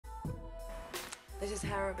This is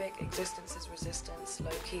Arabic, existence is resistance,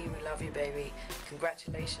 Lowkey, we love you baby.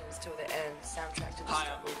 Congratulations till the end, soundtrack to the Hi,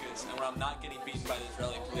 I'm Lucas, and when I'm not getting beaten by the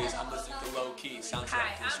Israeli police, I'm listening to Lowkey, soundtrack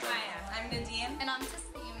Hi, to the struggle. I'm Nadine. And I'm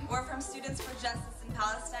Tasneem. We're from Students for Justice in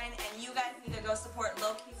Palestine, and you guys need to go support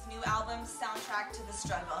Lowkey's new album, Soundtrack to the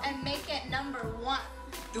Struggle. And make it #1.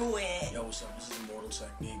 Do it! Yo, what's up? This is Immortal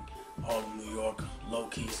Technique, Harlem, New York.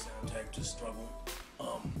 Lowkey, Soundtrack to the Struggle.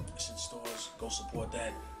 It's in stores. Go support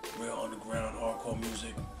that. Real underground, hardcore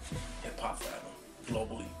music. Hip-hop forever.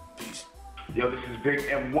 Globally. Peace. Yo, this is Big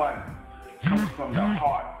M1. Coming from the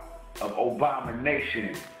heart of Obama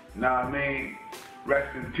Nation. Know what I mean?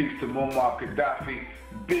 Rest in peace to Muammar Gaddafi.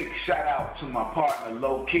 Big shout out to my partner,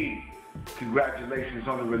 Lowkey. Congratulations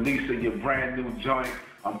on the release of your brand new joint.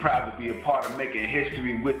 I'm proud to be a part of making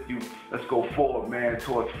history with you. Let's go forward, man,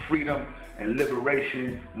 towards freedom and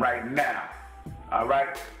liberation right now. All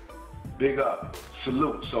right? Big up.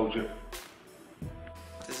 Salute, soldier.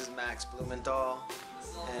 This is Max Blumenthal,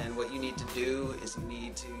 and what you need to do is you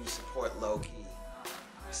need to support Lowkey,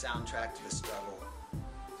 Soundtrack to the Struggle.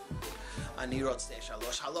 אני רוצה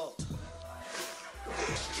 3 חלות.